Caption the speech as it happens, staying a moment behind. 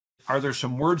Are there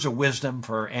some words of wisdom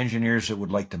for engineers that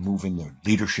would like to move in the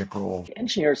leadership role?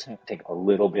 Engineers have to take a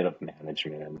little bit of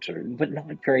management, but not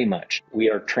very much. We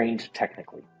are trained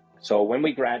technically. So when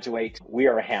we graduate, we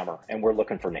are a hammer and we're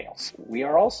looking for nails. We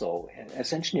are also,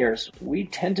 as engineers, we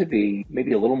tend to be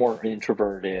maybe a little more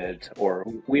introverted, or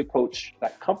we approach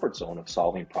that comfort zone of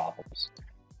solving problems.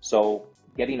 So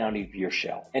getting out of your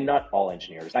shell, and not all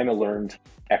engineers. I'm a learned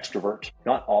extrovert.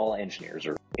 Not all engineers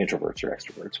are introverts or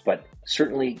extroverts, but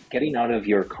certainly getting out of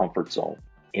your comfort zone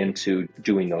into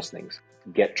doing those things.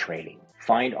 Get training.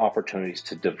 Find opportunities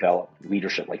to develop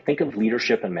leadership. Like, think of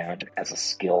leadership and management as a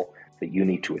skill that you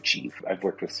need to achieve. I've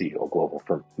worked with CEO Global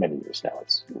for many years now.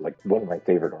 It's like one of my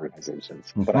favorite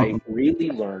organizations. But I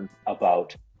really learned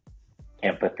about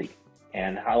empathy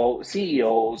and how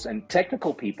CEOs and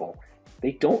technical people,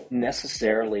 they don't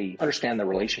necessarily understand the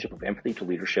relationship of empathy to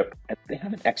leadership, and they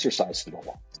haven't exercised it a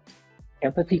lot.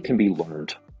 Empathy can be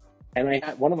learned. And I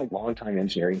had one of my longtime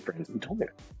engineering friends who told me,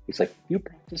 he's like, you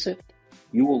practice it,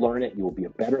 you will learn it, you will be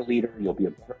a better leader, you'll be a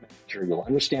better manager, you'll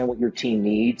understand what your team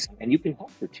needs, and you can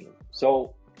help your team.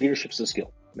 So leadership's a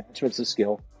skill, management's a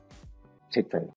skill. Take training.